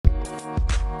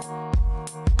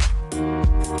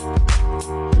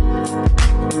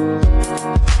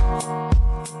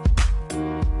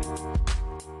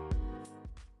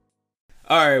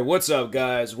Alright, what's up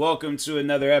guys? Welcome to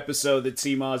another episode of the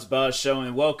TMossBoss Show,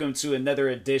 and welcome to another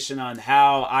edition on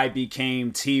how I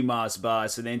became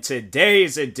TMossBoss. And in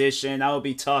today's edition, I will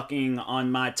be talking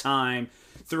on my time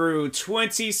through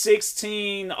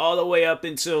 2016 all the way up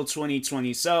until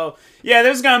 2020. So yeah,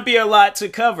 there's gonna be a lot to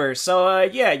cover. So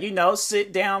yeah,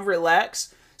 sit down,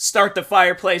 relax, start the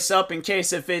fireplace up in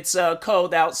case if it's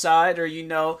cold outside, or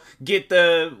get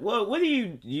the what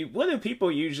do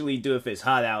people usually do if it's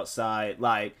hot outside?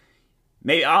 Like,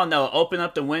 maybe, I don't know, open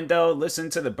up the window, listen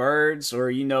to the birds,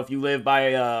 or if you live by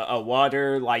a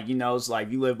water, like, it's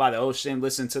like you live by the ocean,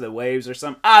 listen to the waves or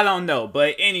something. I don't know,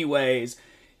 but anyways,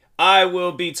 I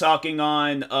will be talking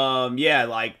on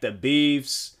like the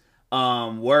beefs,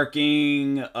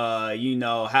 working,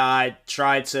 how I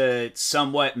try to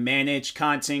somewhat manage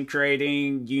content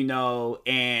creating,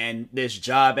 and this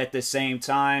job at the same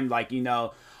time, like,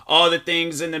 all the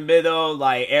things in the middle,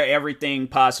 like everything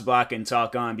possible I can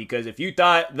talk on, because if you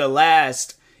thought the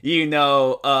last,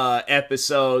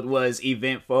 episode was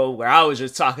eventful, where I was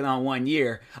just talking on 1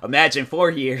 year, imagine 4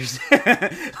 years.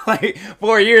 Like,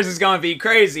 4 years is gonna be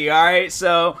crazy, alright?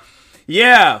 So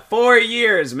yeah, 4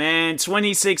 years, man.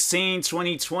 2016,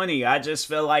 2020. I just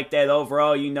feel like that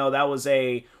overall, that was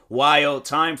a wild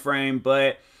time frame.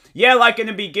 But yeah, like in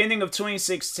the beginning of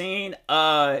 2016,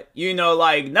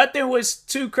 like nothing was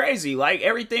too crazy. Like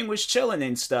everything was chilling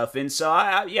and stuff. And so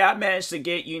I managed to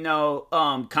get,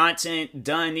 content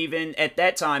done even at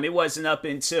that time. It wasn't up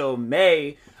until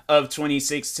May of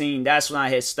 2016. That's when I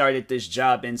had started this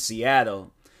job in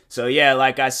Seattle. So yeah,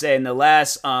 like I said in the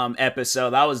last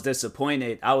episode, I was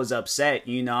disappointed. I was upset.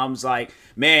 I was like,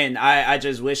 man, I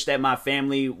just wish that my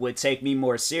family would take me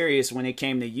more serious when it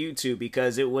came to YouTube,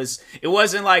 because it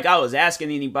wasn't like I was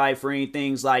asking anybody for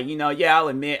anything. Like, yeah, I'll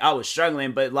admit I was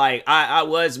struggling, but like I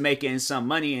was making some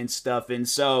money and stuff. And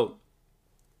so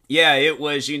yeah, it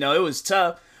was, it was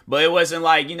tough. But it wasn't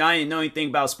like, I didn't know anything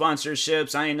about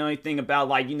sponsorships. I didn't know anything about,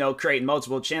 like, creating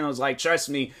multiple channels. Like, trust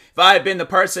me, if I had been the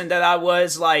person that I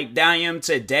was, like, that I am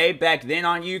today back then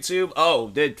on YouTube,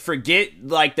 forget,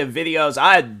 like, the videos.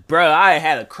 I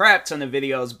had a crap ton of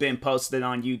videos been posted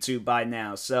on YouTube by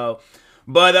now. So,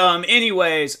 but,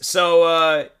 anyways,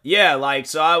 so, yeah, like,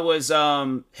 so I was,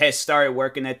 had started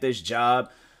working at this job.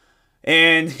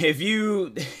 And if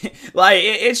you, like,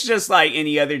 it's just like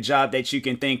any other job that you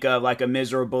can think of, like a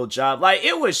miserable job. Like,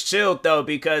 it was chill, though,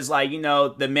 because, like,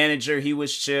 the manager, he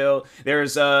was chill.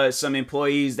 There's some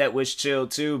employees that was chill,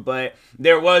 too. But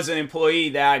there was an employee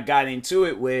that I got into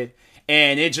it with,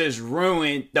 and it just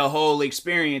ruined the whole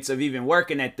experience of even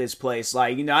working at this place.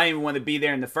 Like, I didn't even want to be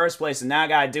there in the first place, and now I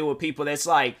got to deal with people that's,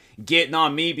 like, getting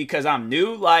on me because I'm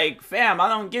new. Like, fam, I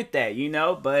don't get that,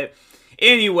 But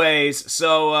anyways,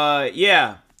 so,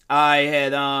 yeah, I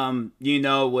had,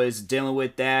 was dealing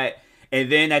with that.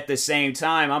 And then at the same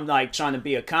time, I'm, like, trying to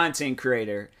be a content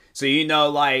creator. So,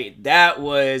 like, that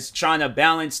was trying to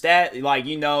balance that, like,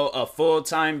 a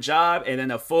full-time job and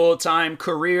then a full-time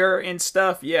career and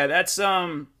stuff. Yeah, that's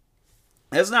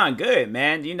not good,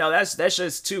 man. That's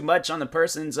just too much on the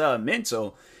person's,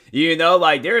 mental.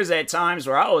 Like, there's at times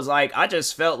where I was like, I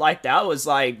just felt like that I was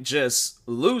like just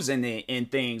losing it in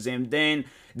things. And then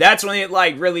that's when it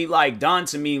like really like dawned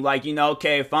to me, like,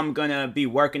 okay, if I'm gonna be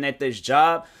working at this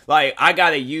job, like I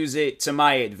gotta use it to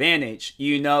my advantage.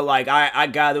 Like I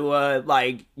gotta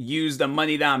like use the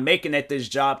money that I'm making at this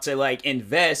job to like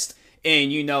invest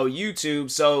in,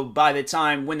 YouTube. So by the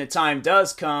time, when the time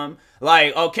does come,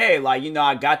 like, okay, like,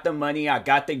 I got the money, I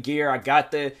got the gear, I got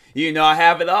the, I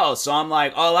have it all. So I'm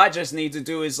like, all I just need to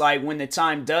do is like, when the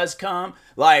time does come,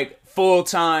 like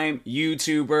full-time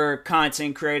YouTuber,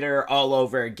 content creator all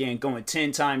over again, going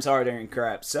 10 times harder and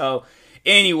crap. So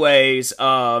anyways,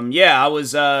 yeah, I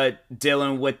was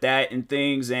dealing with that and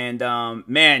things, and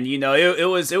man, it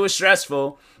was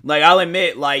stressful. Like, I'll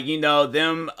admit, like,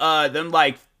 them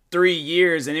like 3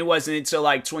 years, and it wasn't until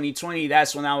like 2020,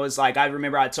 that's when I was like, I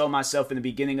remember I told myself in the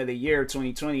beginning of the year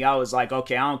 2020, I was like,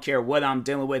 okay, I don't care what I'm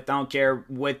dealing with, I don't care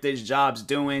what this job's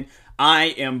doing,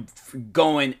 I am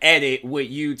going at it with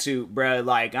YouTube, bro.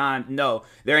 Like, no,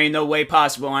 there ain't no way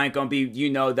possible I ain't gonna be,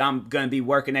 that I'm gonna be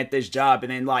working at this job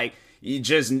and then like you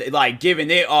just like giving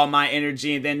it all my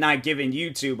energy and then not giving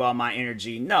YouTube all my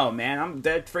energy. No, man, I'm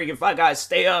that freaking, if I gotta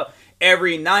stay up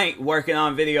every night working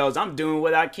on videos, I'm doing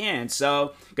what I can.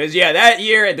 So, because yeah, that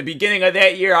year, at the beginning of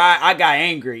that year, I got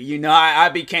angry. I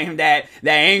became that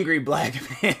angry black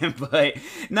man. But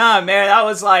nah, man, I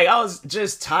was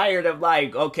just tired of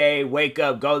like, okay, wake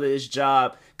up, go to this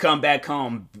job, come back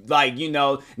home. Like, you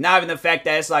know, not even the fact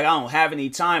that it's like I don't have any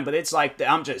time, but it's like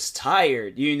I'm just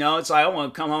tired, you know? It's like I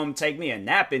want to come home and take me a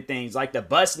nap and things. Like the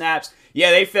bus naps,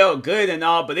 yeah, they felt good and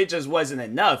all, but it just wasn't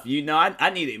enough, you know? I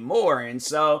needed more. And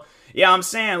so, yeah, I'm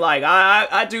saying, like,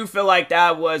 I do feel like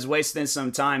that was wasting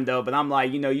some time, though. But I'm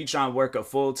like, you know, you trying to work a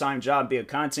full-time job, be a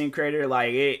content creator,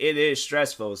 like, it is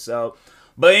stressful. So,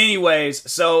 but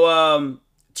anyways, so,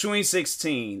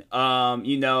 2016,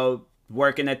 you know,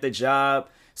 working at the job,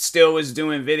 still was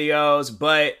doing videos.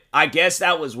 But I guess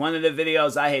that was one of the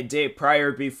videos I had did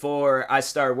prior before I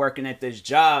started working at this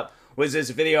job. Was this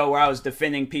video where I was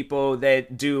defending people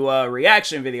that do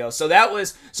reaction videos. So that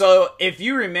was, so if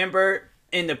you remember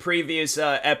in the previous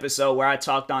episode where I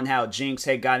talked on how Jinx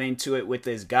had got into it with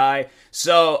this guy.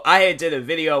 So I had did a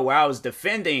video where I was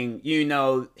defending, you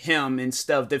know, him and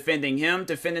stuff, defending him,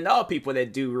 defending all people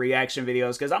that do reaction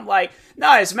videos. Cause I'm like,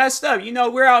 nah, it's messed up. You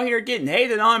know, we're out here getting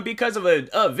hated on because of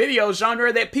a video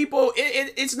genre that people,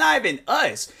 it's not even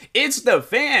us. It's the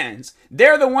fans.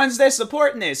 They're the ones that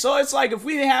supporting this. So it's like, if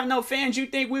we didn't have no fans, you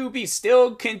think we would be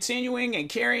still continuing and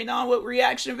carrying on with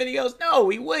reaction videos? No,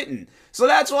 we wouldn't. So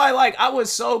that's why, like, I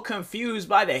was so confused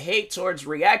by the hate towards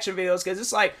reaction videos, because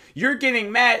it's like, you're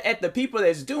getting mad at the people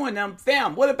that's doing them.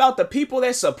 Fam, what about the people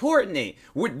that's supporting it?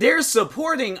 They're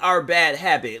supporting our bad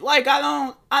habit. Like, I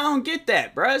don't get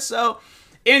that, bruh. So,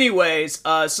 anyways,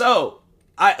 so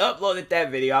I uploaded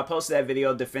that video. I posted that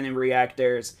video defending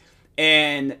reactors.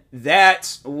 And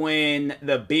that's when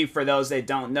the beef, for those that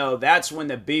don't know, that's when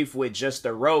the beef with Just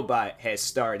a Robot has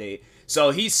started.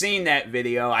 So he seen that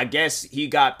video. I guess he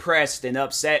got pressed and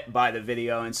upset by the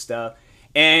video and stuff.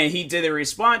 And he did a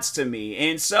response to me.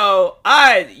 And so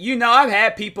you know, I've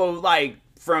had people like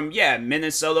from, yeah,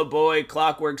 Minnesota Boy,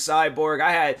 Clockwork Cyborg.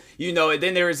 I had, you know, and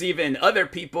then there was even other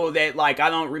people that, like,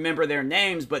 I don't remember their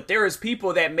names, but there was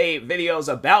people that made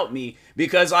videos about me.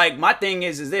 Because, like, my thing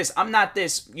is this, I'm not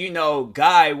this, you know,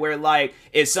 guy where, like,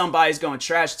 if somebody's gonna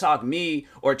trash talk me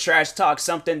or trash talk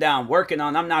something that I'm working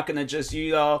on, I'm not gonna just,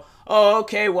 you know, oh,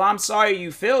 okay, well, I'm sorry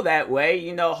you feel that way.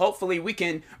 You know, hopefully we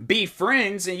can be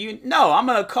friends. And no, I'm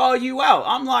going to call you out.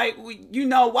 I'm like, you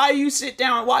know, why do you sit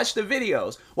down and watch the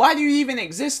videos? Why do you even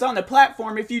exist on the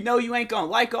platform if you know you ain't going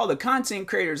to like all the content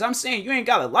creators? I'm saying you ain't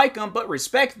got to like them, but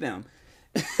respect them.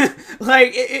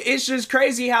 Like, it's just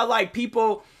crazy how, like,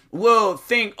 people will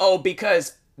think, oh,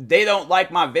 because they don't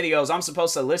like my videos, I'm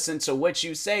supposed to listen to what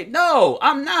you say. No,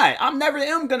 I'm not. I'm never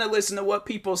am going to listen to what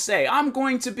people say. I'm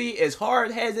going to be as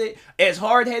hard-headed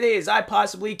as I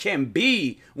possibly can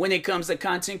be when it comes to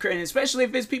content creating, especially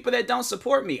if it's people that don't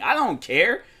support me. I don't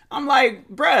care. I'm like,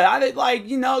 bruh, I did, like,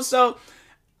 you know, so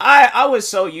I was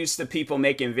so used to people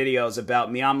making videos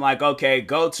about me. I'm like, okay,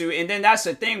 go to, and then that's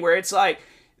the thing where it's like,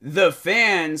 the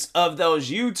fans of those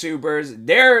YouTubers,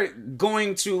 they're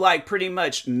going to, like, pretty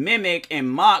much mimic and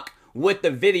mock what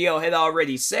the video had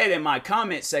already said in my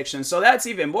comment section. So that's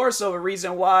even more so a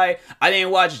reason why I didn't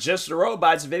watch Just a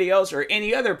Robot's videos or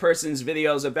any other person's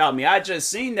videos about me. I just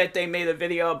seen that they made a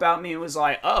video about me and was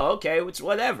like, oh, okay, it's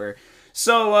whatever.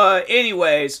 So,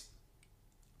 anyways,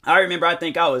 I remember, I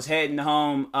think I was heading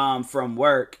home from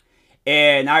work.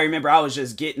 And I remember I was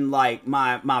just getting, like,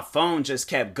 my phone just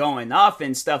kept going off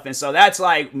and stuff. And so that's,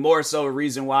 like, more so a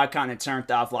reason why I kind of turned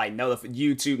off, like,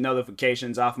 YouTube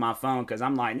notifications off my phone. Because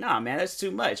I'm like, nah, man, that's too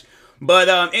much. But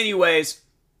anyways,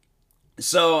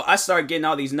 so I started getting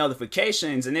all these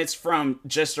notifications. And it's from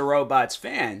Just a Robot's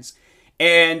fans.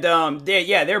 And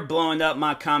they're blowing up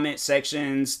my comment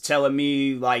sections, telling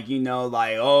me, like, you know,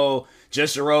 like, oh,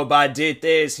 Just a Robot did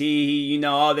this. He you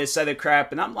know, all this other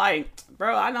crap. And I'm like,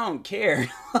 bro, I don't care.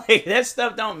 Like, that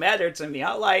stuff don't matter to me. You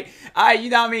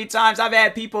know how many times I've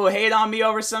had people hate on me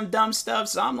over some dumb stuff.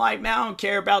 So I'm like, man, I don't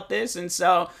care about this. And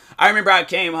so I remember I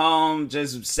came home,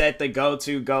 just set the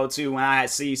go-to when I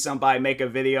see somebody make a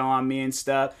video on me and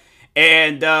stuff.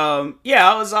 And, I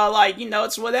was all like, you know,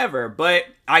 it's whatever. But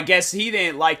I guess he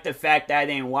didn't like the fact that I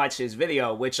didn't watch his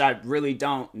video, which I really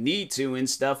don't need to and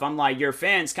stuff. I'm like, your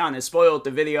fans kind of spoiled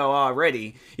the video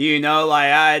already. You know,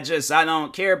 like, I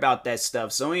don't care about that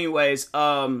stuff. So anyways,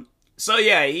 so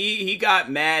yeah, he got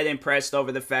mad and pressed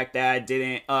over the fact that I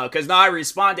didn't, cause I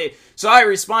responded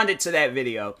to that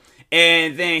video.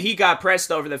 And then he got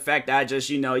pressed over the fact that I just,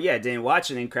 you know, didn't watch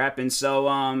it and crap. And so,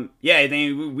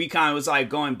 then we kind of was like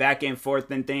going back and forth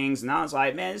and things. And I was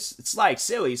like, man, it's like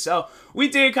silly. So we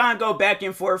did kind of go back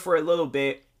and forth for a little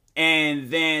bit. And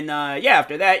then,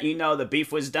 after that, you know, the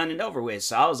beef was done and over with.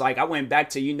 So I was like, I went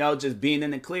back to, you know, just being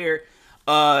in the clear,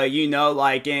 you know,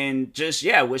 like, and just,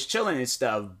 was chilling and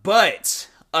stuff. But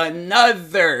a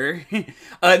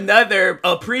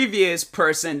previous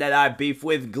person that I beefed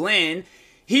with, Glenn,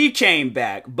 he came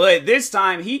back, but this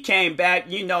time he came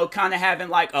back, you know, kind of having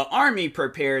like an army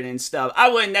prepared and stuff. I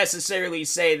wouldn't necessarily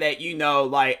say that, you know,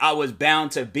 like I was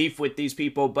bound to beef with these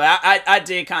people, but I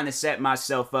did kind of set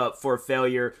myself up for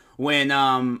failure when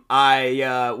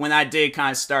I did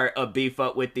kind of start a beef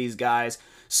up with these guys.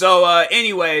 So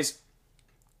anyways,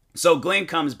 so Glenn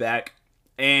comes back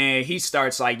and he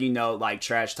starts like, you know, like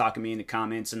trash talking me in the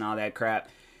comments and all that crap.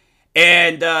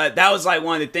 And that was like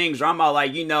one of the things where I'm all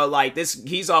like, you know, like this,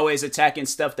 he's always attacking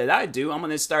stuff that I do. I'm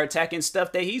going to start attacking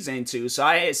stuff that he's into. So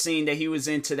I had seen that he was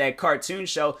into that cartoon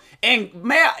show. And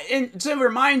to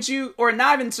remind you, or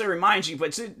not even to remind you,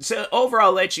 but to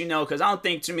overall let you know, because I don't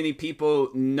think too many people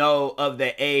know of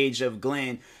the age of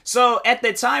Glenn. So at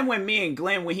the time when me and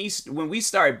Glenn, when we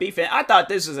started beefing, I thought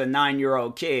this was a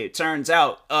 9-year-old kid. Turns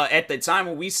out at the time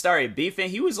when we started beefing,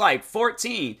 he was like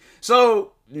 14.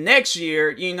 So next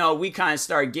year, you know, we kind of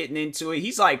started getting into it.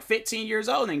 He's like 15 years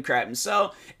old and crap. And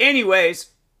so,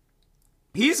 anyways,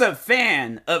 he's a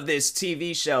fan of this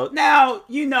TV show. Now,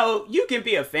 you know, you can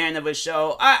be a fan of a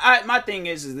show. My thing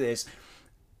is this.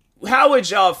 How would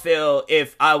y'all feel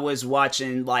if I was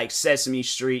watching like Sesame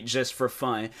Street just for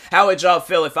fun? How would y'all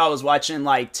feel if I was watching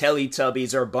like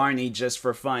Teletubbies or Barney just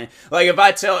for fun? Like if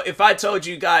I told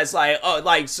you guys like, oh,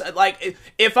 like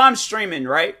if I'm streaming,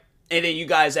 right? And then you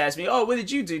guys ask me, oh, what did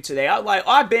you do today? I'm like,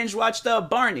 oh, I binge watched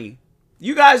Barney.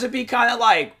 You guys would be kind of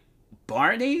like,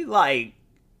 Barney? Like,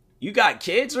 you got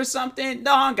kids or something?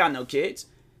 No, I don't got no kids.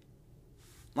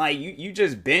 Like, you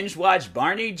just binge watch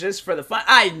Barney just for the fun?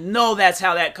 I know that's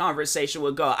how that conversation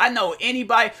would go. I know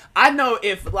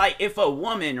if a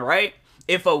woman, right?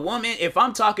 If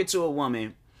I'm talking to a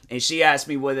woman, and she asked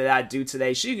me what did I do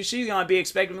today, she's gonna be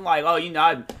expecting me like, oh, you know,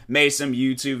 I made some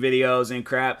YouTube videos and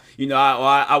crap. You know,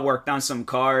 I worked on some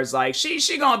cars. Like, she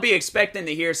gonna be expecting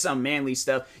to hear some manly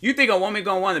stuff. You think a woman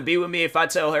gonna want to be with me if I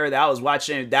tell her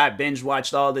that I binge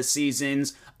watched all the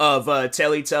seasons of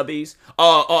Teletubbies,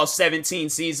 all 17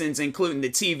 seasons, including the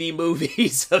TV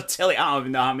movies of I don't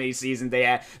even know how many seasons they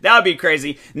had. That would be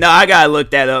crazy. No, I gotta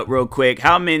look that up real quick.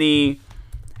 How many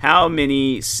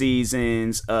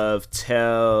seasons of is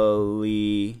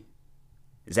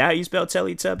that how you spell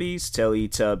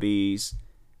Teletubbies?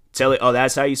 Oh,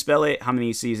 that's how you spell it? How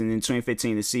many seasons? In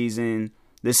 2015, the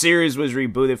series was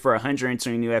rebooted for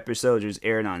 120 new episodes. It was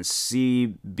aired on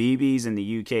CBeebies in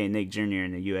the UK and Nick Jr.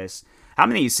 in the US. How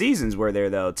many seasons were there,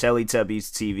 though?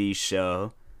 Teletubbies TV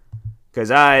show.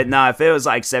 Because if it was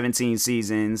like 17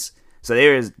 seasons... So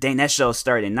that show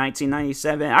started in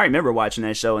 1997. I remember watching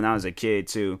that show when I was a kid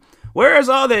too. Whereas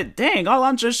all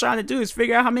I'm just trying to do is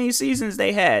figure out how many seasons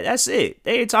they had. That's it.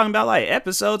 They ain't talking about like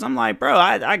episodes. I'm like, bro,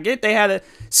 I get they had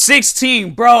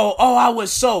 16, bro. Oh, I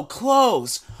was so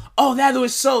close. Oh, that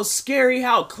was so scary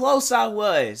how close I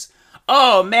was.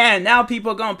 Oh man, now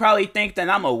people gonna probably think that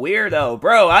I'm a weirdo.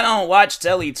 Bro, I don't watch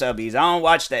Teletubbies. I don't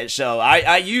watch that show.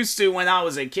 I used to when I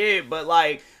was a kid, but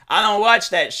like, I don't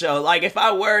watch that show. Like, if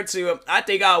I were to, I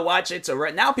think I'll watch it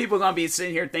now people gonna be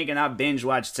sitting here thinking I binge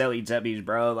watch Teletubbies,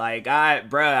 bro. Like, I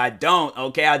don't,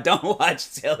 okay? I don't watch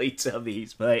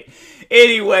Teletubbies. But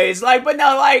anyways, like, but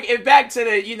no, like, if back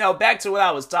to what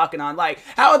I was talking on, like,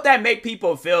 how would that make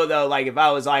people feel, though? Like, if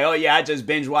I was like, oh yeah, I just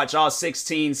binge watch all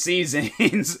 16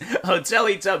 seasons of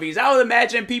Teletubbies, I would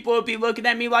imagine people would be looking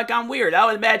at me like I'm weird. I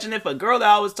would imagine if a girl that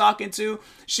I was talking to,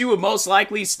 she would most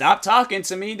likely stop talking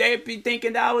to me. They'd be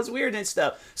thinking that I was weird and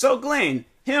stuff. So Glenn,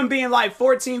 him being like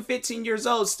 14, 15 years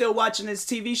old, still watching this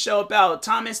TV show about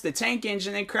Thomas the Tank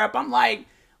Engine and crap, I'm like,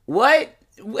 what?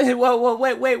 Wait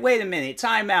a minute.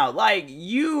 Time out. Like,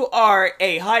 you are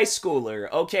a high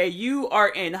schooler, okay? You are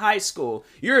in high school.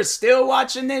 You're still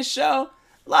watching this show?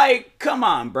 Like, come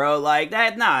on, bro. Like,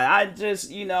 I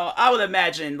just, I would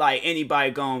imagine, like,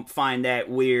 anybody gonna find that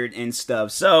weird and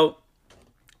stuff. So,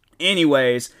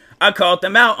 anyways, I called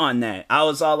them out on that. I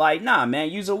was all like, nah, man,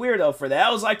 you's a weirdo for that.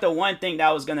 That was like the one thing that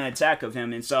I was going to attack of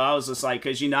him. And so I was just like,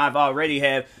 because, I've already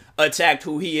have attacked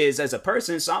who he is as a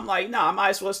person. So I'm like, nah, I might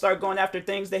as well start going after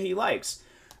things that he likes.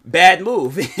 Bad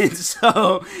move. And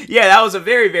so, yeah, that was a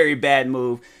very, very bad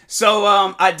move.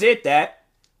 So I did that.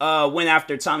 Went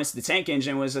after Thomas the Tank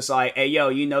Engine, was just like, hey,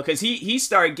 yo, because he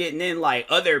started getting in, like,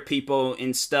 other people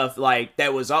and stuff, like,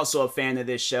 that was also a fan of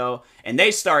this show, and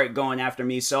they started going after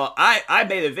me, so I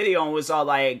made a video and was all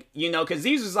like, because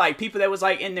these was, like, people that was,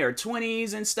 like, in their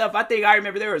 20s and stuff. I think I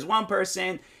remember there was one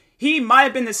person, he might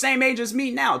have been the same age as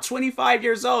me now, 25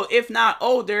 years old, if not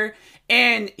older,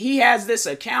 and he has this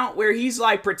account where he's,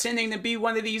 like, pretending to be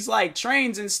one of these, like,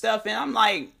 trains and stuff, and I'm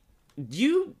like,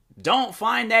 you don't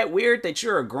find that weird that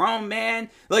you're a grown man?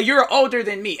 Like, you're older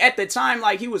than me. At the time,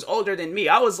 like, he was older than me.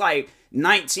 I was like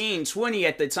 19, 20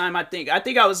 at the time. I think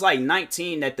I was like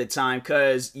 19 at the time,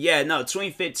 because yeah, no,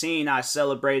 2015 I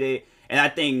celebrated, and I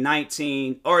think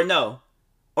 19, or no,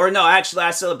 actually,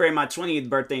 I celebrated my 20th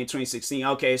birthday in 2016.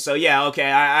 Okay, so yeah,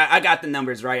 okay, I got the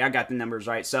numbers right. I got the numbers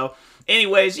right. So,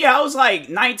 anyways, yeah, I was like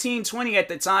 19, 20 at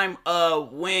the time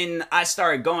when I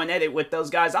started going at it with those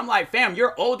guys. I'm like, fam,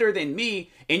 you're older than me,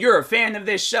 and you're a fan of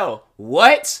this show.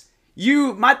 What?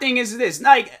 My thing is this,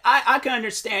 like, I can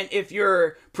understand if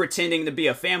you're pretending to be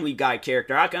a Family Guy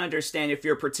character. I can understand if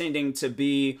you're pretending to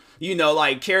be,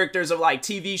 like, characters of, like,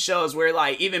 TV shows where,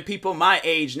 like, even people my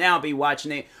age now be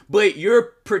watching it, but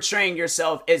you're portraying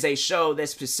yourself as a show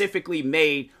that's specifically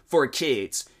made for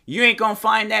kids. You ain't gonna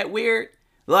find that weird?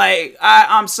 Like,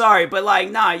 I'm sorry, but, like,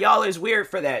 nah, y'all is weird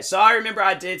for that. So I remember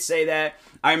I did say that,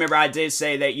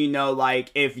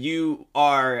 like, if you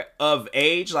are of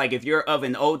age, like, if you're of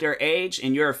an older age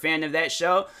and you're a fan of that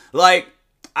show, like,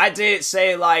 I did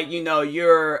say, like,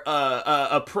 you're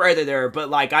a predator, but,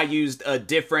 like, I used a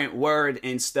different word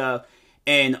and stuff,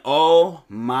 and oh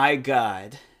my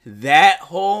god, that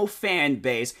whole fan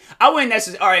base, I wouldn't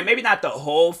necessarily, alright, maybe not the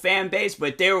whole fan base,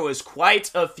 but there was quite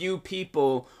a few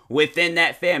people within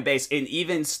that fan base, and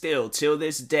even still, till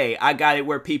this day, I got it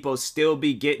where people still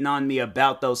be getting on me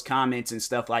about those comments and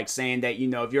stuff, like saying that,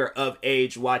 if you're of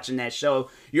age watching that show,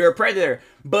 you're a predator.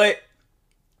 But,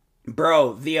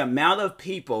 bro, the amount of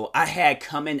people I had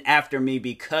coming after me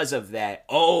because of that,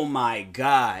 oh my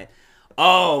god.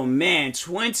 Oh man,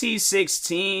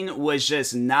 2016 was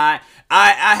just not,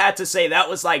 I had to say that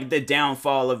was like the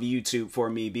downfall of YouTube for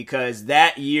me, because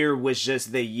that year was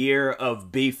just the year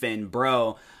of beefing,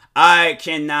 bro. I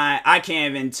can't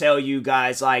even tell you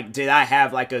guys, like, did I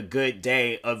have like a good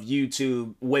day of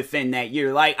YouTube within that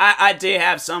year? Like, I did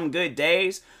have some good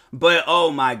days, but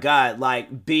oh my god,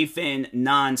 like, beefing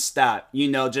nonstop,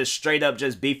 just straight up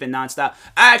just beefing nonstop.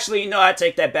 Actually, I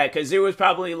take that back, because it was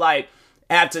probably like,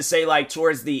 I have to say, like,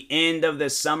 towards the end of the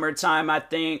summertime, I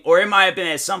think, or it might have been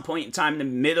at some point in time in the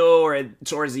middle or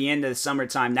towards the end of the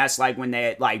summertime. That's like when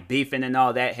that, like, beefing and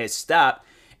all that had stopped.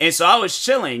 And so I was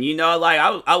chilling,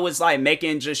 like, I was like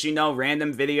making just,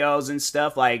 random videos and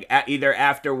stuff, like either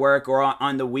after work or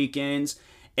on the weekends.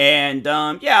 And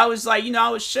yeah, I was like, I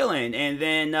was chilling. And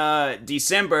then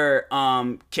December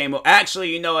came.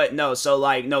 Actually, you know what? No, so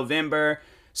like November.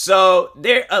 So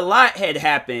there, a lot had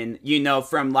happened,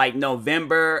 from like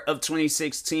November of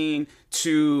 2016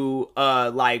 to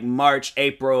like March,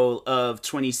 April of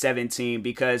 2017,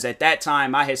 because at that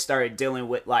time I had started dealing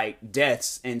with like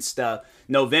deaths and stuff.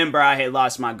 November, I had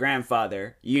lost my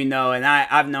grandfather, and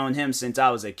I've known him since I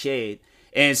was a kid.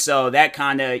 And so that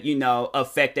kind of,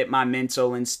 affected my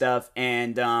mental and stuff.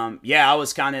 And yeah, I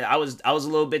was a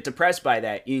little bit depressed by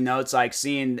that. It's like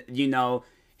seeing,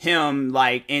 him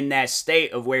like in that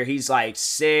state of where he's like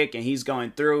sick and he's going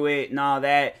through it and all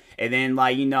that. And then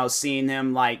like, seeing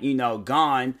him like,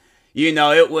 gone,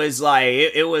 it was like,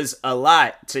 it was a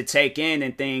lot to take in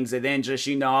and things. And then just,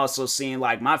 also seeing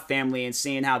like my family and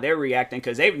seeing how they're reacting,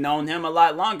 because they've known him a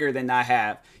lot longer than I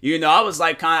have. I was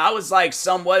like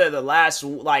somewhat of the last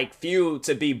like few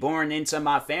to be born into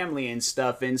my family and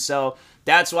stuff. And so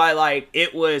that's why like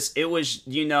it was,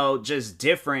 just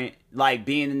different, like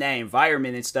being in that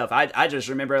environment and stuff. I just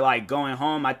remember like going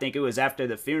home. I think it was after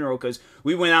the funeral, because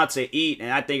we went out to eat,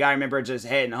 and I think I remember just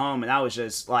heading home, and I was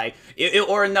just like,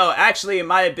 actually it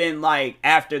might have been like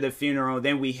after the funeral,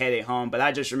 then we headed home. But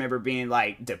I just remember being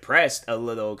like depressed a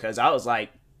little, because I was like,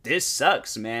 this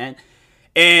sucks, man.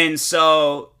 And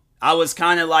so I was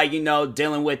kind of like,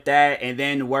 dealing with that, and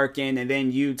then working, and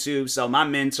then YouTube. So my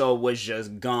mental was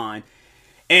just gone.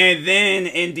 And then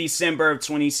in December of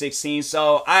 2016,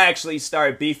 so I actually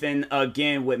started beefing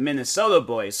again with Minnesota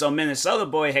Boy. So Minnesota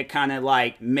Boy had kind of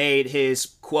like made his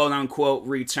quote unquote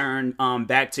return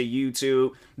back to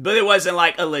YouTube, but it wasn't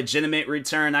like a legitimate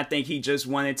return. I think he just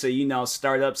wanted to,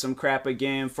 start up some crap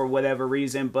again for whatever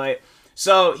reason. But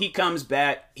so he comes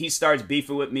back, he starts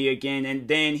beefing with me again, and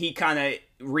then he kind of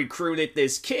recruited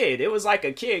this kid. It was like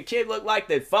a kid looked like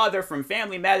the father from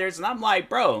Family Matters, and I'm like,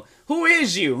 bro, who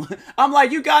is you? I'm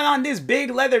like, you got on this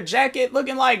big leather jacket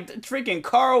looking like freaking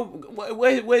Carl,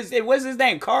 what's his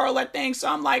name, Carl, I think. So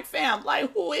I'm like, fam,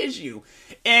 like, who is you?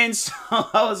 And so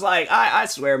I was like, I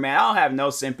swear, man, I don't have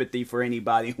no sympathy for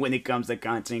anybody when it comes to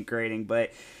content creating.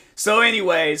 But so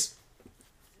anyways,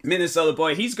 Minnesota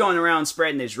Boy, he's going around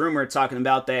spreading this rumor talking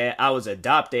about that I was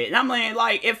adopted. And I'm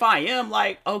like, if I am,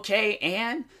 like, okay,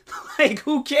 and? Like,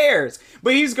 who cares?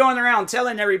 But he's going around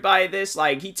telling everybody this.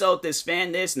 Like, he told this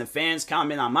fan this, and the fans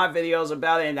comment on my videos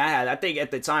about it. And I think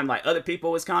at the time, like, other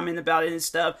people was commenting about it and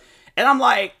stuff. And I'm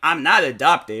like, I'm not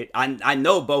adopted. I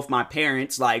know both my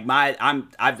parents. Like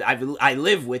I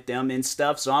live with them and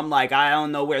stuff. So I'm like, I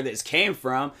don't know where this came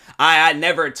from. I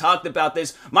never talked about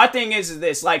this. My thing is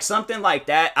this, like something like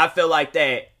that. I feel like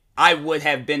that I would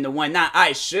have been the one, not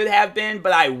I should have been,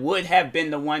 but I would have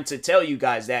been the one to tell you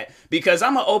guys that, because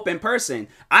I'm an open person.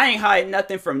 I ain't hiding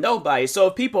nothing from nobody. So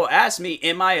if people ask me,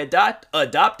 am I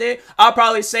adopted? I'll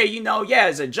probably say, yeah,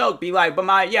 as a joke, be like, but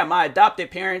my adopted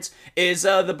parents is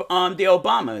the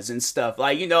Obamas and stuff.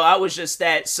 Like, I was just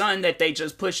that son that they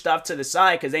just pushed off to the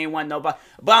side because they ain't want nobody.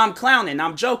 But I'm clowning,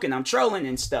 I'm joking, I'm trolling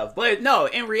and stuff. But no,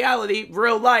 in reality,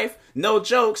 real life, no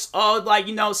jokes, all like,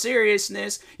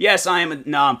 seriousness. Yes, I am.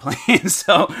 No, I'm playing.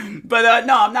 So, but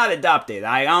no, I'm not adopted.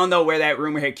 I don't know where that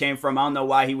rumor had came from. I don't know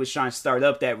why he was trying to start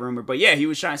up that rumor. But yeah, he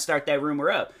was trying to start that rumor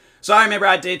up. So I remember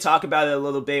I did talk about it a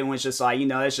little bit and was just like,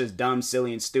 that's just dumb,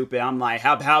 silly, and stupid. I'm like,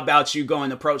 how about you go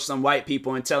and approach some white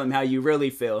people and tell them how you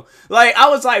really feel? Like, I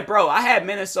was like, bro, I had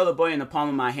Minnesota Boy in the palm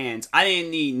of my hands. I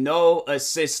didn't need no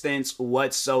assistance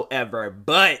whatsoever.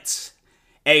 But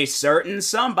a certain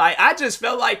somebody, I just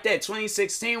felt like that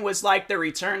 2016 was like the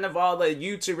return of all the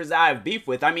YouTubers I have beef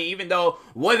with. I mean, even though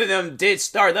one of them did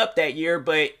start up that year,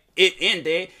 but it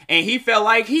ended, and he felt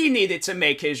like he needed to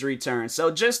make his return.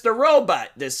 So just the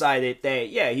robot decided that,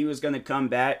 yeah, he was going to come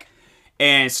back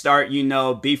and start,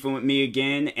 beefing with me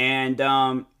again. And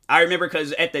I remember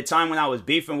because at the time when I was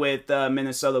beefing with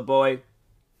Minnesota Boy,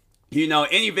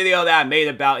 any video that I made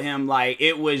about him, like,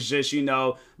 it was just,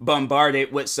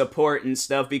 bombarded with support and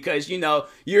stuff because, you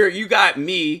got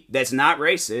me that's not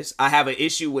racist. I have an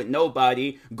issue with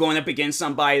nobody going up against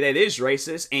somebody that is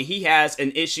racist, and he has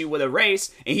an issue with a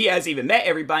race, and he hasn't even met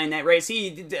everybody in that race.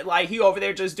 He over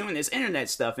there just doing this internet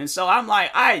stuff. And so I'm like,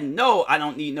 I know I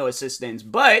don't need no assistance,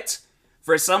 but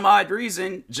for some odd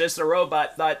reason, just a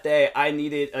robot thought that I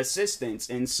needed assistance.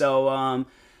 And so,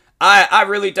 I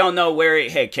really don't know where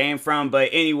it had came from, but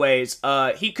anyways,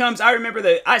 he comes,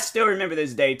 I still remember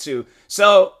this day too.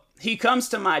 So he comes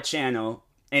to my channel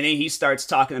and then he starts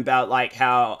talking about like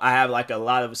how I have like a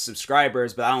lot of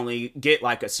subscribers, but I only get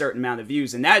like a certain amount of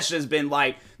views. And that's just been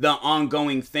like the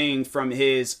ongoing thing from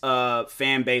his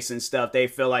fan base and stuff. They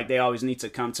feel like they always need to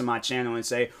come to my channel and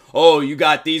say, oh, you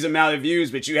got these amount of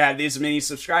views, but you have this many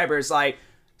subscribers. Like,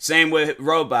 same with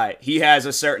Robot. He has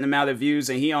a certain amount of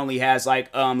views and he only has like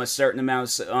a certain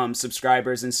amount of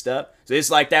subscribers and stuff. So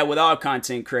it's like that with all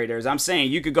content creators. I'm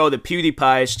saying you could go to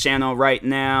PewDiePie's channel right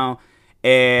now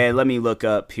and let me look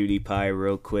up PewDiePie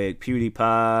real quick.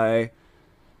 PewDiePie,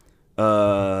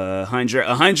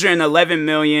 111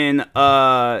 million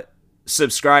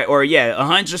subscribe, or yeah,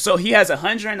 100. So he has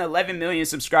 111 million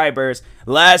subscribers.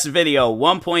 Last video,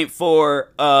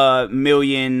 1.4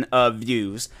 million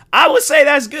views. I would say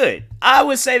that's good. I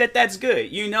would say that that's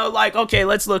good. Like, okay,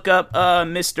 let's look up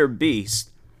Mr.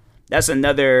 Beast. That's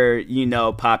another,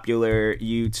 popular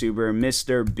YouTuber,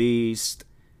 Mr. Beast.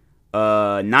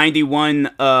 91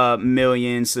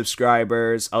 million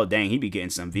subscribers. Oh, dang, he be getting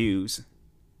some views.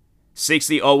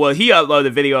 60. Oh, well, he uploaded a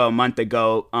video a month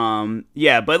ago.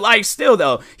 Yeah, but like still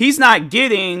though, he's not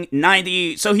getting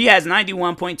 90. So he has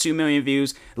 91.2 million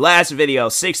views. Last video,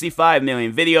 65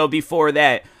 million. Video before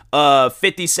that,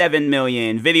 57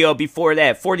 million. Video before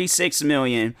that, 46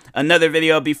 million. Another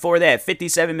video before that,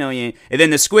 57 million. And then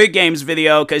the Squid Games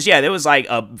video, because yeah, there was like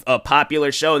a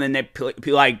popular show, and then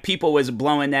like people was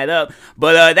blowing that up,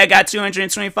 but that got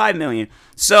 225 million.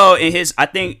 So in his, I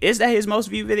think, is that his most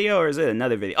viewed video or is it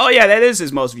another video? Oh yeah, that is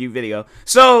his most viewed video.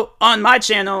 So on my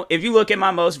channel, if you look at my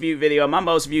most viewed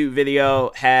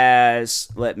video has,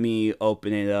 let me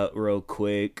open it up real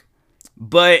quick.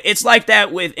 But it's like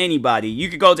that with anybody. You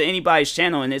could go to anybody's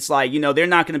channel and it's like, they're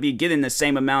not going to be getting the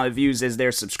same amount of views as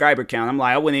their subscriber count. I'm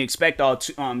like, I wouldn't expect all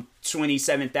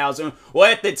 27,000.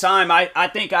 Well, at the time, I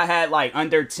think I had like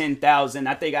under 10,000.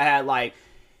 I think I had like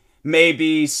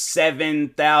maybe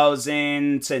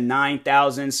 7,000 to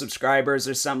 9,000 subscribers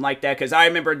or something like that. Because I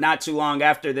remember not too long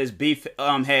after this beef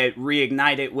had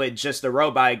reignited with Just a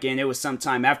Robot again. It was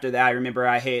sometime after that. I remember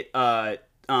I hit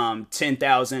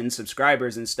 10,000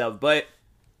 subscribers and stuff. But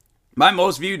my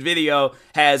most viewed video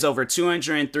has over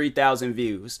 203,000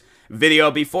 views. Video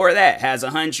before that has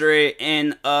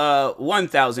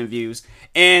 101,000 views.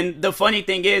 And the funny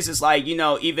thing is like,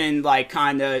 even like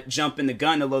kind of jumping the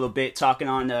gun a little bit, talking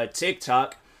on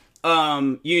TikTok,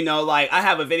 like I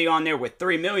have a video on there with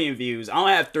 3 million views. I don't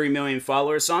have 3 million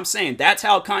followers. So I'm saying that's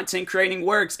how content creating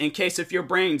works, in case if your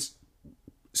brains,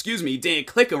 didn't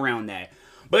click around that.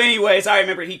 But anyways, I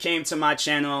remember he came to my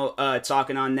channel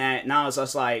talking on that, and I was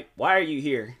just like, why are you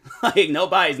here? Like,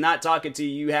 nobody's not talking to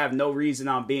you. You have no reason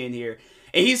on being here.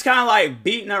 And he's kind of like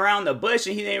beating around the bush,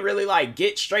 and he didn't really like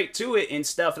get straight to it and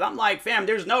stuff. And I'm like, fam,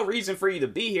 there's no reason for you to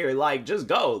be here. Like, just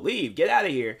go, leave, get out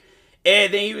of here.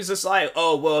 And then he was just like,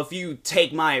 oh, well, if you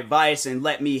take my advice and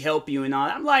let me help you and all.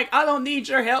 I'm like, I don't need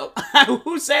your help.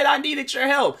 Who said I needed your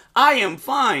help? I am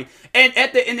fine. And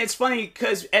it's funny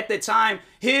because at the time,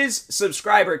 his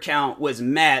subscriber count was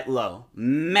mad low.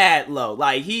 Mad low.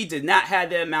 Like, he did not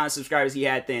have the amount of subscribers he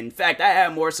had then. In fact, I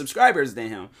had more subscribers than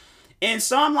him. And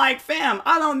so I'm like, fam,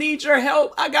 I don't need your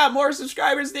help. I got more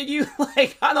subscribers than you.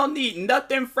 Like, I don't need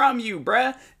nothing from you,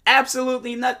 bruh.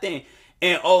 Absolutely nothing.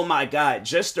 And oh my God,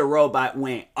 just the robot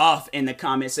went off in the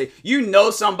comments. You know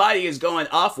somebody is going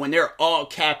off when they're all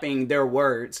capping their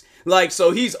words. Like, so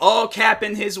he's all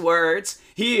capping his words.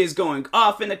 He is going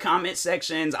off in the comment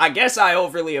sections. I guess I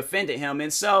overly offended him.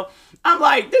 And so I'm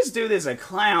like, this dude is a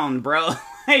clown, bro.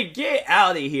 Like, get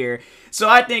out of here. So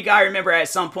I think I remember at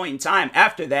some point in time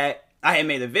after that, I had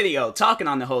made a video talking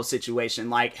on the whole situation,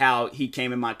 like how he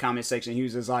came in my comment section. He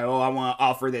was just like, oh, I want to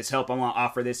offer this help. I want to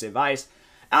offer this advice.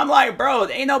 I'm like, bro,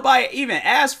 ain't nobody even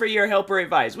asked for your help or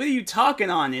advice. What are you talking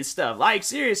on and stuff? Like,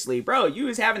 seriously, bro, you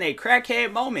was having a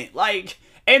crackhead moment. Like,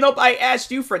 ain't nobody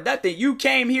asked you for nothing. You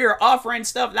came here offering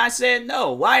stuff, and I said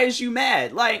no. Why is you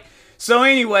mad? Like, so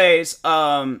anyways,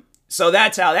 so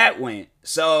that's how that went.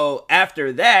 So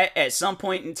after that, at some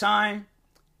point in time,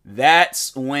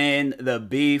 that's when the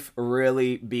beef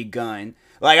really begun.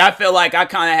 Like, I feel like I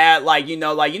kind of had, like, you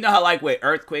know how, like, with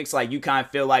earthquakes, like, you kind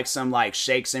of feel like some, like,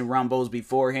 shakes and rumbles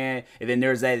beforehand, and then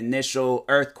there's that initial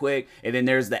earthquake, and then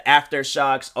there's the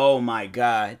aftershocks. Oh, my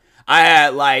God. I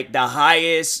had, like, the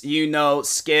highest,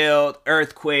 scaled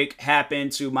earthquake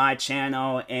happen to my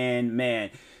channel, and,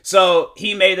 man. So,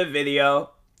 he made a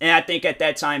video, and I think at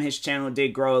that time, his channel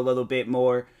did grow a little bit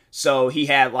more. So he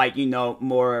had, like,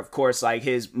 more, of course, like,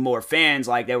 his more fans,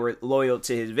 like, that were loyal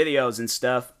to his videos and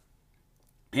stuff.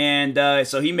 And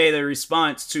so he made a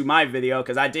response to my video,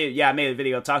 because I made a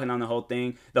video talking on the whole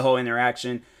thing, the whole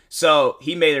interaction. So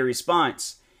he made a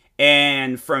response.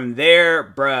 And from there,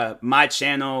 bruh, my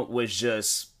channel was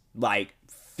just, like,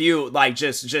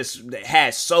 just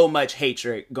had so much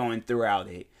hatred going throughout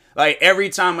it. Like, every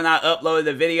time when I uploaded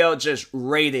a video, just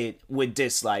rated with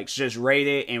dislikes. Just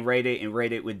rated and rated and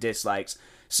rated with dislikes.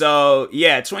 So,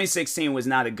 yeah, 2016 was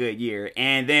not a good year.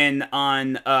 And then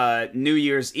on New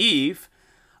Year's Eve,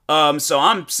 so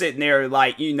I'm sitting there,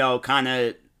 like, kind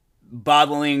of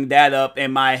bottling that up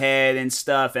in my head and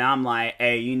stuff. And I'm like,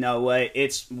 hey, you know what?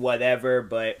 It's whatever.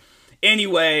 But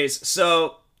anyways,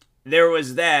 so there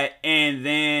was that. And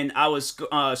then I was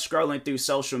scrolling through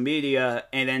social media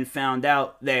and then found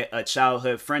out that a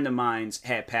childhood friend of mine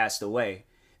had passed away.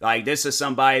 Like, this is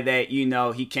somebody that,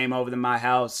 he came over to my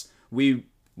house. We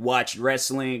watched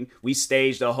wrestling. We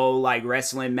staged a whole, like,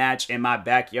 wrestling match in my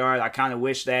backyard. I kind of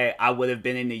wish that I would have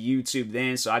been into YouTube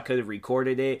then so I could have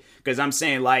recorded it, because I'm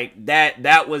saying, like,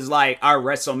 that was like our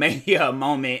WrestleMania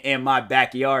moment in my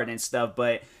backyard and stuff.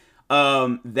 But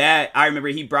that I remember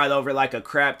he brought over, like, a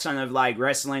crap ton of, like,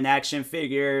 wrestling action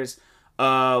figures.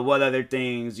 What other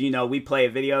things? We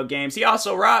played video games. He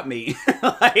also robbed me.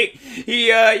 Like,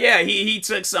 he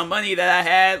took some money that I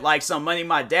had, like some money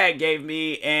my dad gave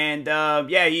me, and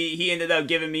he ended up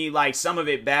giving me, like, some of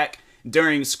it back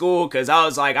during school, because I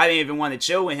was like, I didn't even want to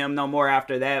chill with him no more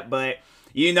after that. But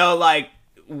like,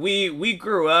 we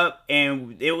grew up,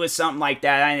 and it was something like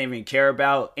that I didn't even care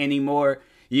about anymore.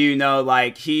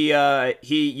 Like, he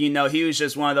was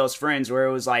just one of those friends where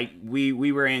it was like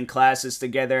we were in classes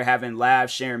together, having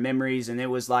laughs, sharing memories, and it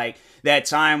was like that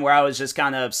time where I was just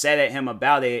kind of upset at him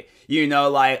about it.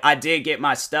 Like, I did get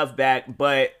my stuff back,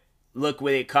 but look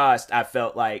what it cost. I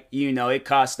felt like, it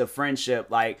cost the friendship.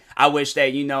 Like, I wish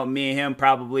that, me and him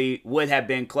probably would have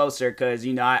been closer, because,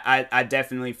 I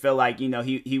definitely feel like,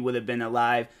 he would have been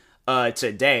alive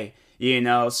today,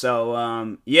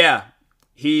 so, yeah.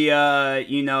 He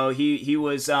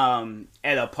was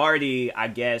at a party, I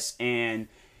guess, and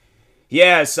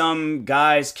yeah, some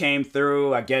guys came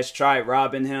through, I guess, tried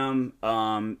robbing him.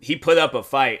 He put up a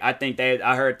fight.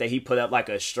 I heard that he put up, like,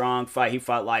 a strong fight. He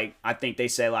fought, like, I think they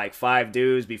said, like, 5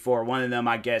 dudes before one of them,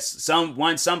 I guess,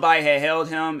 somebody had held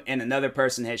him and another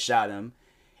person had shot him.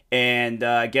 And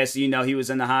I guess, he was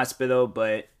in the hospital,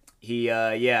 but he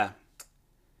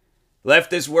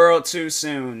left this world too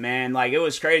soon, man. Like, it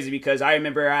was crazy, because I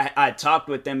remember I talked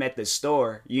with them at the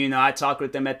store. I talked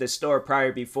with them at the store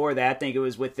prior before that. I think it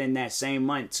was within that same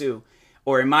month too.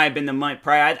 Or it might have been the month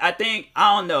prior. I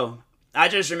don't know. I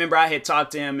just remember I had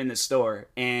talked to him in the store,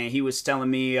 and he was telling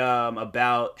me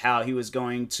about how he was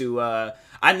going to.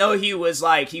 I know he was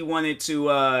like he wanted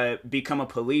to become a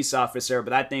police officer,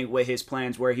 but I think what his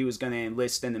plans were, he was going to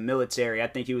enlist in the military. I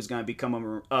think he was going to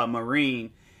become a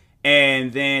Marine.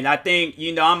 And then I think,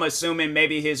 I'm assuming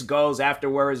maybe his goals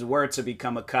afterwards were to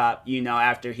become a cop,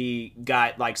 after he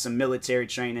got like some military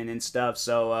training and stuff.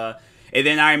 So, and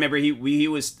then I remember he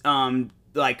was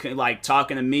like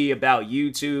talking to me about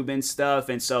YouTube and stuff.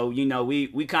 And so,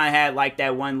 we kind of had like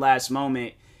that one last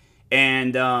moment.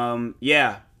 And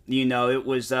yeah, it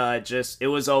was it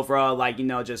was overall like,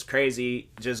 just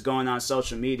crazy just going on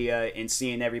social media and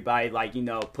seeing everybody like,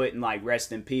 putting like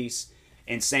rest in peace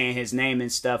and saying his name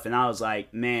and stuff. And I was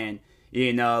like, man,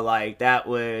 like that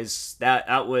was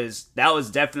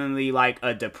definitely like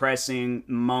a depressing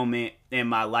moment in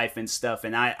my life and stuff.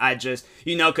 And I just,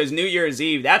 because New Year's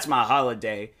Eve, that's my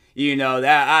holiday.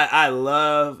 That I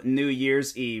love New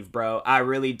Year's Eve, bro. I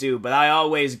really do. But I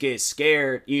always get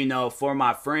scared, for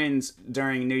my friends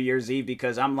during New Year's Eve,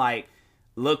 because I'm like,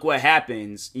 look what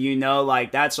happens,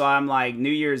 like that's why I'm like, New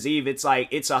Year's Eve, it's like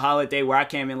it's a holiday where I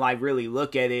can't even like really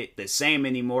look at it the same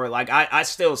anymore. Like I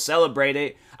still celebrate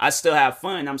it, I still have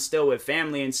fun, I'm still with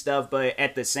family and stuff, but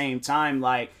at the same time,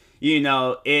 like,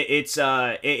 it's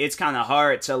kind of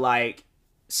hard to like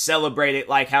celebrate it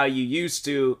like how you used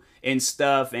to and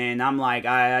stuff. And I'm like,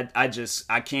 I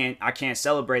can't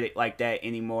celebrate it like that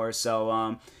anymore.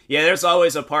 So yeah, there's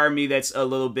always a part of me that's a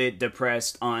little bit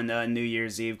depressed on New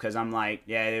Year's Eve, because I'm like,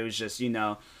 yeah, it was just,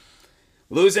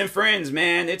 losing friends,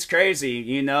 man. It's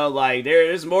crazy, like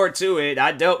there's more to it.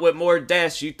 I dealt with more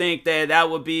deaths. You think that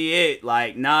would be it?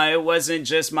 Like, nah, it wasn't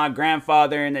just my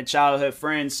grandfather and a childhood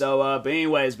friend. So, but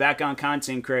anyways, back on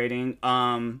content creating.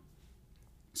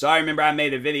 So I remember I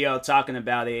made a video talking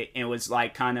about it and was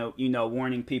like kind of,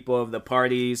 warning people of the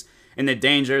parties and the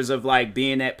dangers of like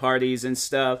being at parties and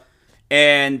stuff.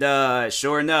 And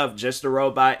sure enough, Just a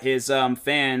Robot, his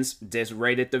fans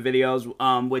rated the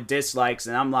videos with dislikes.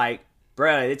 And I'm like,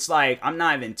 bruh, it's like, I'm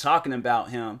not even talking about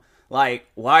him. Like,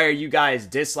 why are you guys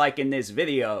disliking this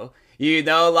video?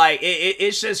 Like,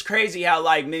 it's just crazy how,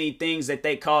 like, many things that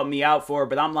they called me out for.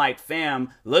 But I'm like,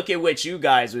 fam, look at what you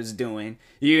guys was doing.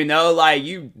 Like,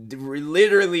 you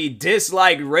literally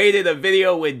rated a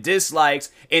video with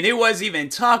dislikes. And it wasn't even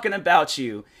talking about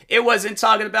you. It wasn't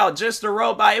talking about Just a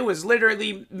Robot. It was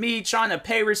literally me trying to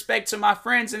pay respect to my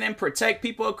friends and then protect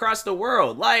people across the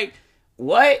world. Like,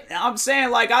 what? I'm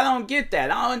saying, like, I don't get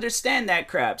that. I don't understand that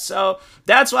crap. So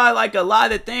that's why, like, a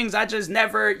lot of things I just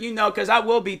never, because I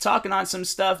will be talking on some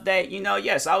stuff that,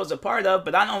 yes, I was a part of,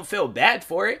 but I don't feel bad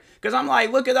for it. Because I'm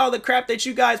like, look at all the crap that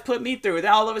you guys put me through.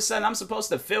 Then all of a sudden I'm supposed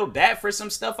to feel bad for some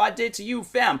stuff I did to you,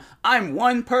 fam. I'm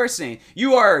one person.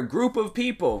 You are a group of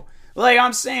people. Like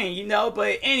I'm saying,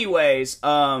 but anyways,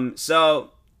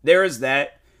 so there is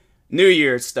that. New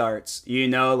Year starts,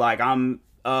 like I'm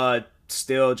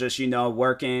still just,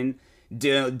 working,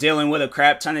 dealing with a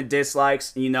crap ton of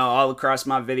dislikes, all across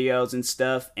my videos and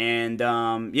stuff. And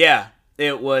yeah,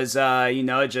 it was,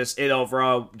 it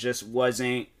overall just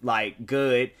wasn't like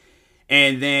good.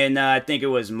 And then I think it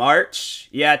was March.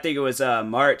 Yeah, I think it was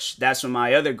March. That's when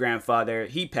my other grandfather,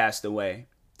 he passed away.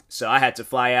 So I had to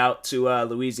fly out to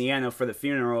Louisiana for the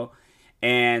funeral.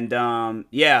 And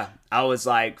yeah, I was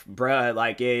like, bruh,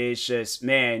 like it's just,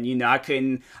 man,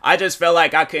 I just felt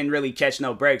like I couldn't really catch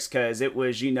no breaks, because it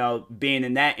was, being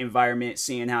in that environment,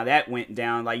 seeing how that went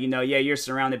down. Like, yeah, you're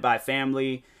surrounded by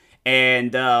family.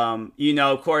 And,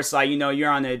 of course, like, you're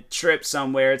on a trip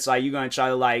somewhere. It's like you're going to try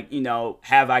to, like,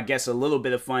 have, I guess, a little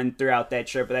bit of fun throughout that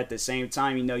trip. But at the same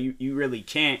time, you really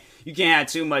can't. You can't have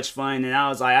too much fun. And I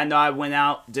was like, I know I went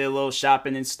out, did a little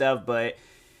shopping and stuff. But,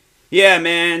 yeah,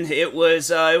 man, it was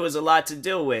a lot to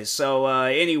deal with. So,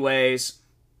 anyways,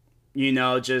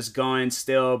 just going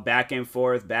still back and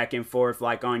forth,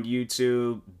 like on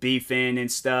YouTube, beefing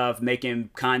and stuff, making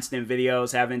constant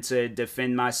videos, having to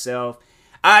defend myself.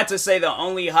 I had to say the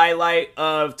only highlight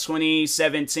of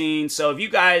 2017. So if you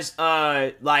guys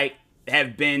like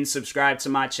have been subscribed to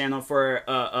my channel for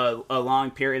a long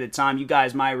period of time, you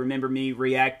guys might remember me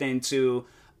reacting to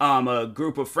a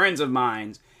group of friends of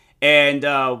mine. And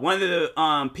one of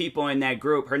the people in that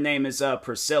group, her name is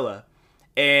Priscilla.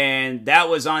 And that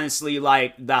was honestly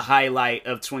like the highlight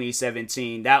of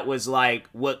 2017. That was like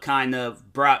what kind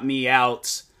of brought me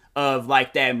out of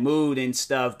like that mood and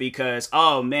stuff, because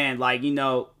oh man, like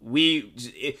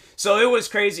so it was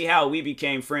crazy how we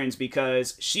became friends,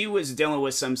 because she was dealing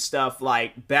with some stuff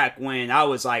like back when I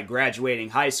was like graduating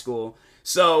high school.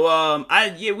 So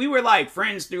we were like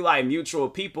friends through like mutual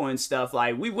people and stuff.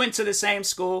 Like we went to the same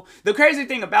school. The crazy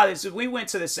thing about it is we went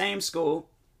to the same school,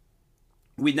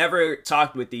 we never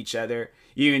talked with each other,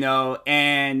 you know.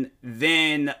 And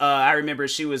then I remember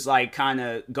she was like kind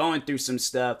of going through some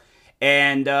stuff.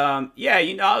 And yeah,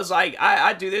 you know, I was like,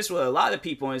 I do this with a lot of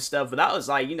people and stuff, but I was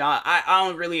like, you know, I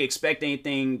don't really expect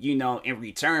anything, you know, in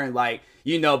return, like,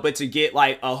 you know, but to get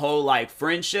like a whole like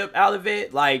friendship out of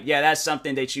it, like, yeah, that's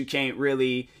something that you can't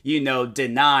really, you know,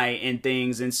 deny and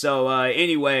things. And so,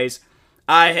 anyways,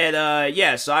 I had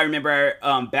yeah, so I remember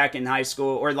back in high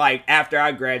school, or like after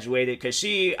I graduated, because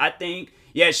she, I think,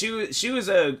 yeah, she was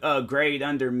a grade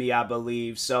under me, I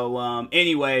believe. So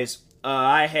anyways,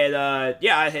 I had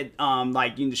yeah, I had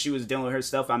like, you know, she was dealing with her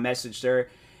stuff. I messaged her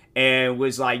and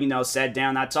was like, you know, sat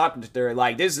down, I talked with her.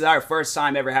 Like, this is our first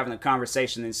time ever having a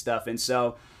conversation and stuff. And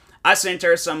so I sent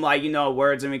her some, like, you know,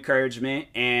 words of encouragement.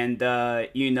 And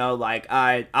you know, like,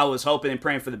 I was hoping and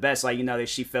praying for the best, like, you know, that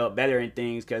she felt better and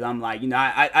things. Because I'm like, you know,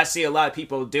 I see a lot of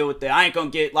people deal with it. I ain't gonna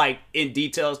get like in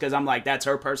details because I'm like, that's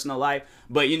her personal life.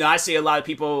 But, you know, I see a lot of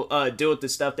people deal with the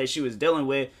stuff that she was dealing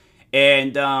with.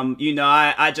 And, you know,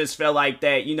 I just felt like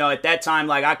that, you know, at that time,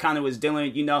 like, I kind of was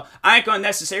dealing, you know, I ain't gonna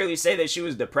necessarily say that she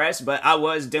was depressed, but I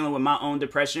was dealing with my own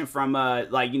depression from,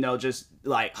 like, you know, just,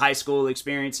 like, high school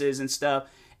experiences and stuff.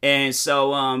 And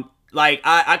so, like,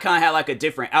 I kind of had, like, a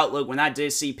different outlook when I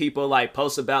did see people, like,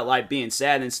 post about, like, being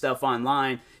sad and stuff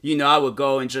online. You know, I would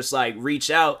go and just, like, reach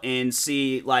out and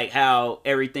see, like, how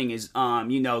everything is,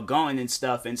 you know, going and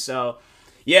stuff. And so,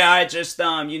 yeah, I just,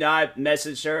 you know, I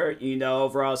messaged her, you know,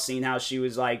 overall seeing how she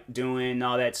was, like, doing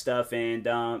all that stuff. And,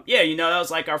 yeah, you know, that was,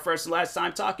 like, our first and last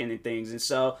time talking and things. And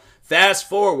so, fast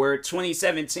forward,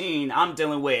 2017, I'm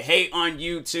dealing with hate on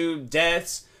YouTube,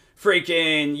 deaths,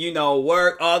 freaking, you know,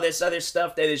 work, all this other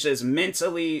stuff that is just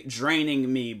mentally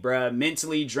draining me, bruh.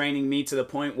 Mentally draining me to the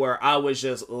point where I was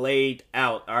just laid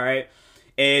out, all right?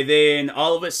 And then,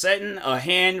 all of a sudden, a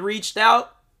hand reached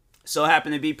out. So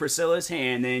happened to be Priscilla's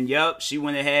hand, and yup, she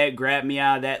went ahead, grabbed me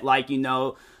out of that, like, you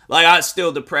know, like, I was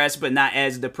still depressed, but not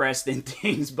as depressed and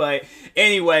things. But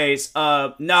anyways,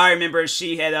 no, I remember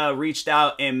she had reached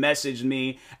out and messaged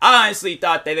me. I honestly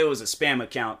thought that it was a spam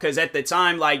account, because at the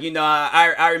time, like, you know,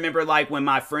 I remember, like, when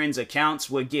my friends' accounts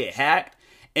would get hacked.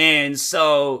 And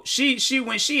so she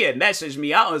when she had messaged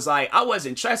me, I was like, I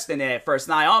wasn't trusting it at first,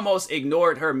 and I almost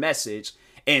ignored her message.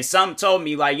 And some told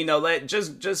me, like, you know, let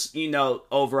just you know,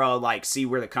 overall, like, see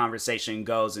where the conversation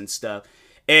goes and stuff.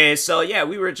 And so, yeah,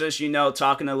 we were just, you know,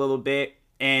 talking a little bit.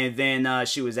 And then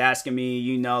she was asking me,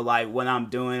 you know, like, what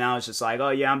I'm doing. I was just like, oh,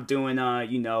 yeah, I'm doing,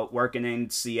 you know, working in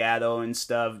Seattle and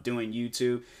stuff, doing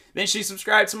YouTube. Then she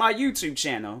subscribed to my YouTube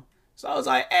channel. So I was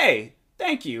like, hey,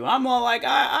 thank you. I'm all like,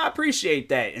 I appreciate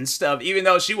that and stuff. Even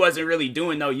though she wasn't really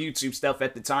doing no YouTube stuff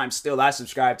at the time, still I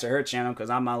subscribed to her channel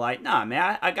because I'm all like, nah,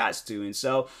 man, I got to. And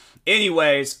so,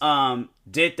 anyways,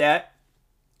 did that.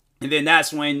 And then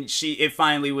that's when it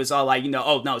finally was all like, you know,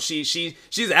 oh no, she's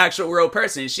an actual real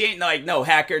person. She ain't like no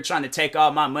hacker trying to take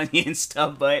all my money and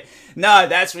stuff. But no,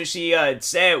 that's what she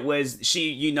said was she,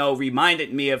 you know,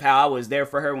 reminded me of how I was there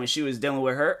for her when she was dealing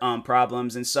with her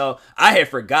problems. And so I had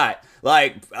forgot.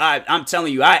 Like, I'm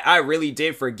telling you, I really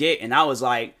did forget. And I was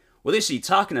like, what is she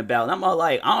talking about? And I'm all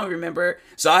like, I don't remember.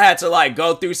 So I had to like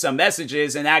go through some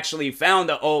messages and actually found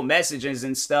the old messages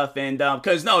and stuff. And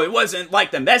because no, it wasn't like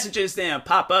the messages didn't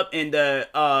pop up in the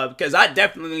because I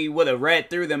definitely would have read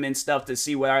through them and stuff to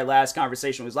see what our last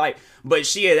conversation was like. But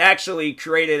she had actually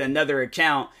created another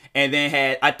account and then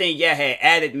had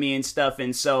added me and stuff.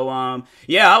 And so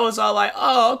yeah, I was all like,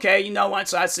 oh, okay, you know,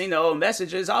 once I seen the old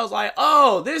messages, I was like,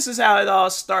 oh, this is how it all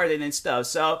started and stuff.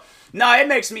 So no, it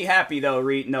makes me happy, though,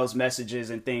 reading those messages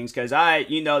and things, because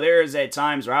you know, there's at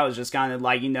times where I was just kind of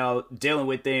like, you know, dealing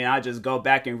with it, and I just go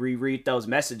back and reread those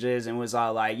messages and was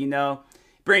all like, you know,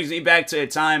 brings me back to a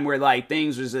time where, like,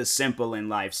 things was just simple in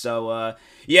life. So,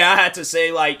 yeah, I had to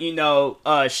say, like, you know,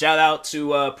 shout out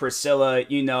to Priscilla,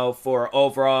 you know, for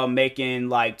overall making,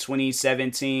 like,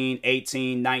 2017,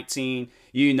 18, 19,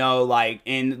 you know, like,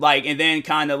 and then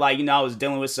kind of like, you know, I was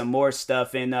dealing with some more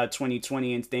stuff in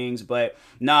 2020 and things, but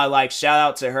nah, like, shout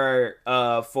out to her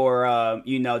for,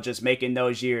 you know, just making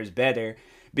those years better.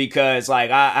 Because,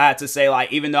 like, I had to say,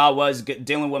 like, even though I was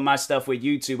dealing with my stuff with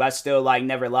YouTube, I still, like,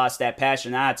 never lost that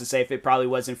passion. I had to say, if it probably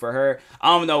wasn't for her,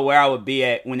 I don't know where I would be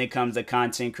at when it comes to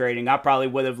content creating. I probably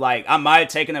would have, like, I might have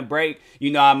taken a break.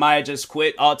 You know, I might have just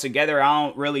quit altogether. I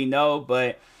don't really know.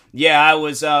 But, yeah, I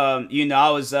was, you know,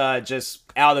 I was just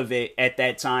out of it at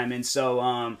that time. And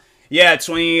so, yeah,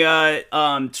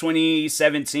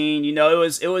 2017, you know,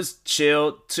 it was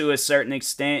chill to a certain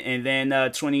extent. And then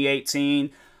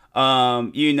 2018,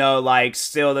 you know, like,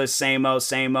 still the same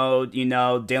old, you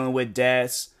know, dealing with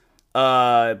deaths.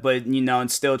 But you know,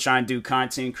 and still trying to do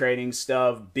content creating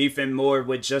stuff, beefing more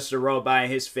with Just a Robot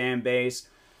and his fan base.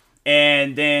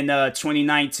 And then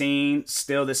 2019,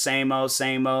 still the same old,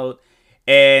 same old.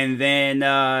 And then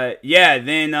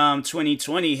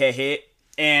 2020 had hit,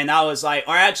 and I was like,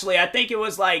 or actually, I think it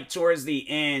was like towards the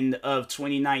end of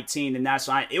 2019, and that's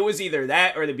why it was either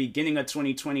that or the beginning of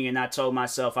 2020. And I told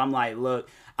myself, I'm like, look,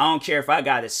 I don't care if I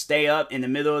got to stay up in the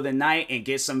middle of the night and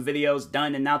get some videos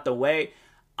done and out the way.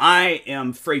 I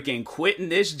am freaking quitting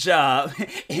this job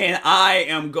and I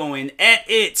am going at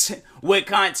it with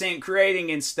content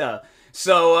creating and stuff.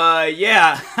 So,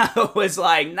 I was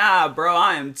like, nah, bro,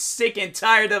 I am sick and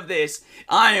tired of this.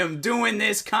 I am doing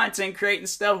this content creating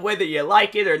stuff, whether you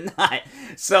like it or not.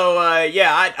 So, I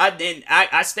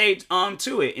stayed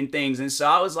to it and things. And so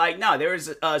I was like, no, there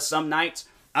was some nights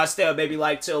I stay up maybe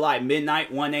like till like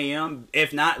midnight, 1 a.m.,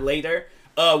 if not later.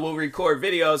 We'll record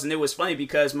videos. And it was funny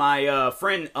because my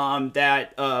friend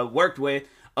that worked with,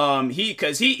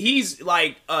 he's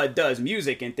like does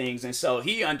music and things, and so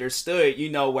he understood,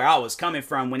 you know, where I was coming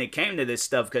from when it came to this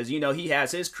stuff, because you know he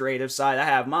has his creative side, I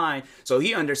have mine, so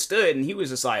he understood, and he was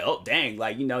just like, oh dang,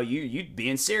 like, you know, you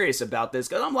being serious about this,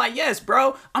 because I'm like, yes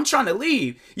bro, I'm trying to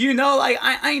leave, you know, like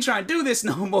I ain't trying to do this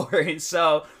no more. And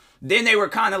so then they were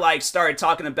kind of like started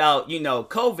talking about, you know,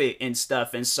 COVID and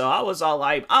stuff. And so I was all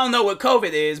like, I don't know what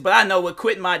COVID is, but I know what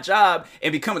quitting my job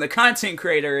and becoming a content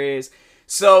creator is.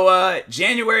 So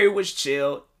January was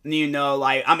chill, you know,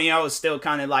 like, I mean, I was still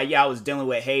kind of like, yeah, I was dealing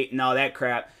with hate and all that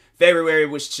crap. February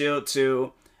was chill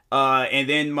too. And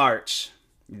then March,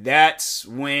 that's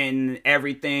when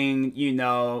everything, you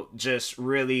know, just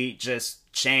really just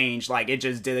changed. Like, it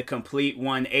just did a complete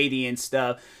 180 and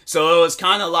stuff. So it was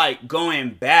kind of like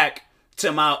going back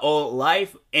to my old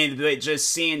life, and just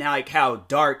seeing how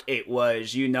dark it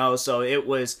was, you know. So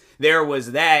there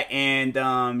was that,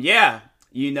 and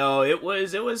you know, it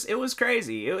was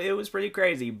crazy. It was pretty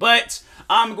crazy. But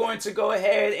I'm going to go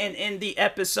ahead and end the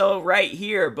episode right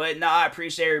here. But no, I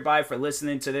appreciate everybody for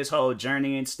listening to this whole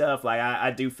journey and stuff. Like,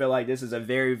 I do feel like this is a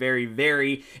very, very,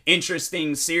 very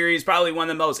interesting series. Probably one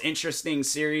of the most interesting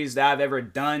series that I've ever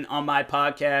done on my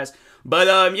podcast. But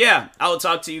I will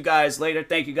talk to you guys later.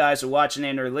 Thank you guys for watching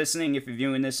and or listening. If you're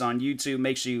viewing this on YouTube,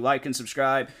 make sure you like and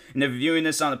subscribe. And if you're viewing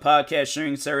this on the podcast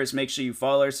streaming service, make sure you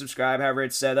follow or subscribe, however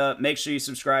it's set up. Make sure you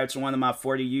subscribe to one of my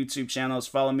 40 YouTube channels.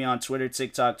 Follow me on Twitter,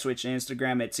 TikTok, Twitch, and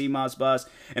Instagram at TMossBoss.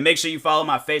 And make sure you follow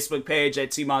my Facebook page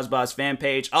at TMossBoss fan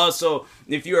page. Also,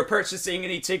 if you are purchasing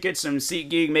any tickets from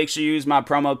SeatGeek, make sure you use my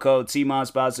promo code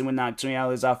TMossBoss and will knock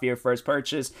 $20 off your first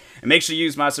purchase. And make sure you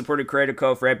use my supported creator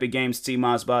code for Epic Games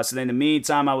TMossBoss. And then in the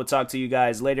meantime, I will talk to you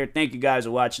guys later. Thank you guys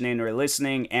for watching and or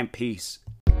listening, and peace.